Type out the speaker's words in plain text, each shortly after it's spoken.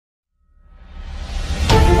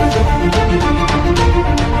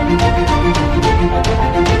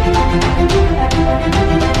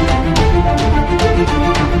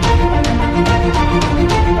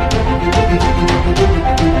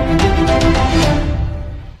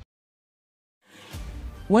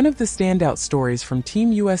One of the standout stories from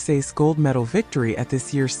Team USA's gold medal victory at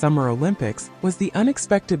this year's Summer Olympics was the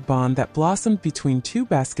unexpected bond that blossomed between two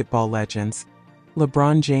basketball legends,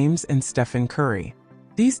 LeBron James and Stephen Curry.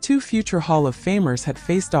 These two future Hall of Famers had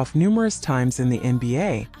faced off numerous times in the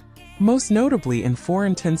NBA, most notably in 4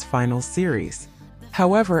 intense finals series.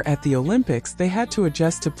 However, at the Olympics, they had to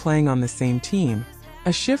adjust to playing on the same team,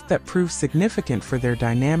 a shift that proved significant for their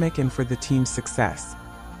dynamic and for the team's success.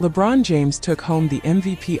 LeBron James took home the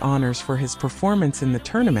MVP honors for his performance in the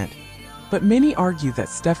tournament, but many argue that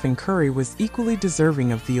Stephen Curry was equally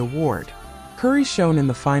deserving of the award. Curry shone in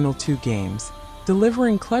the final 2 games,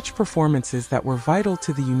 delivering clutch performances that were vital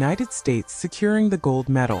to the United States securing the gold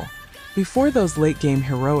medal. Before those late-game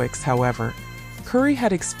heroics, however, Curry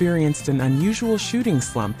had experienced an unusual shooting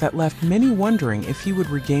slump that left many wondering if he would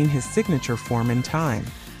regain his signature form in time.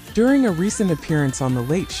 During a recent appearance on The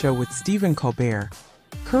Late Show with Stephen Colbert,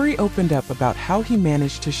 Curry opened up about how he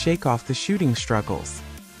managed to shake off the shooting struggles.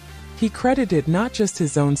 He credited not just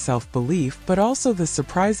his own self-belief but also the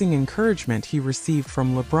surprising encouragement he received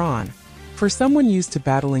from LeBron. For someone used to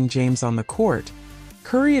battling James on the court,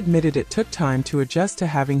 Curry admitted it took time to adjust to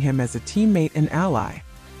having him as a teammate and ally.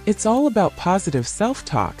 "It's all about positive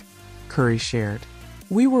self-talk," Curry shared.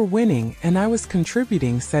 "We were winning and I was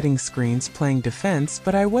contributing, setting screens, playing defense,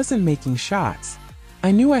 but I wasn't making shots. I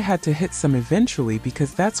knew I had to hit some eventually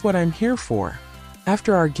because that's what I'm here for."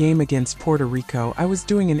 After our game against Puerto Rico, I was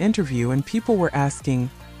doing an interview and people were asking,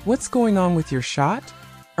 "What's going on with your shot?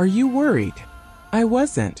 Are you worried?" I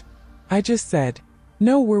wasn't. I just said,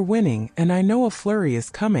 "No, we're winning and I know a flurry is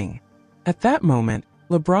coming." At that moment,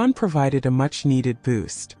 LeBron provided a much-needed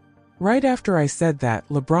boost. Right after I said that,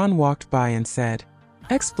 LeBron walked by and said,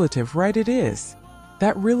 "Expletive, right it is."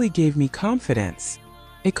 That really gave me confidence.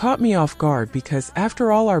 It caught me off guard because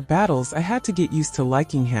after all our battles I had to get used to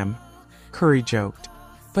liking him, Curry joked.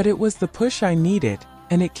 But it was the push I needed,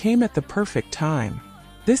 and it came at the perfect time.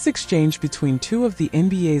 This exchange between two of the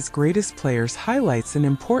NBA's greatest players highlights an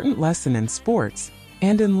important lesson in sports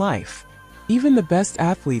and in life. Even the best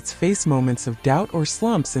athletes face moments of doubt or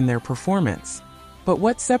slumps in their performance. But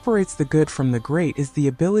what separates the good from the great is the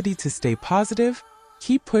ability to stay positive,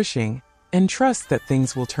 keep pushing, and trust that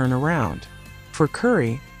things will turn around. For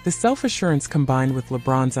Curry, the self-assurance combined with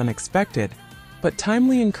LeBron's unexpected, but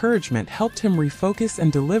timely encouragement helped him refocus and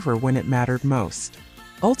deliver when it mattered most.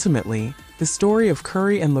 Ultimately, the story of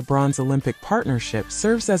Curry and LeBron's Olympic partnership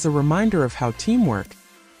serves as a reminder of how teamwork,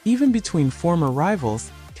 even between former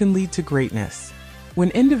rivals, can lead to greatness. When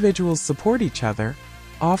individuals support each other,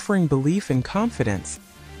 offering belief and confidence,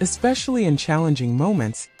 especially in challenging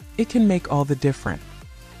moments, it can make all the difference.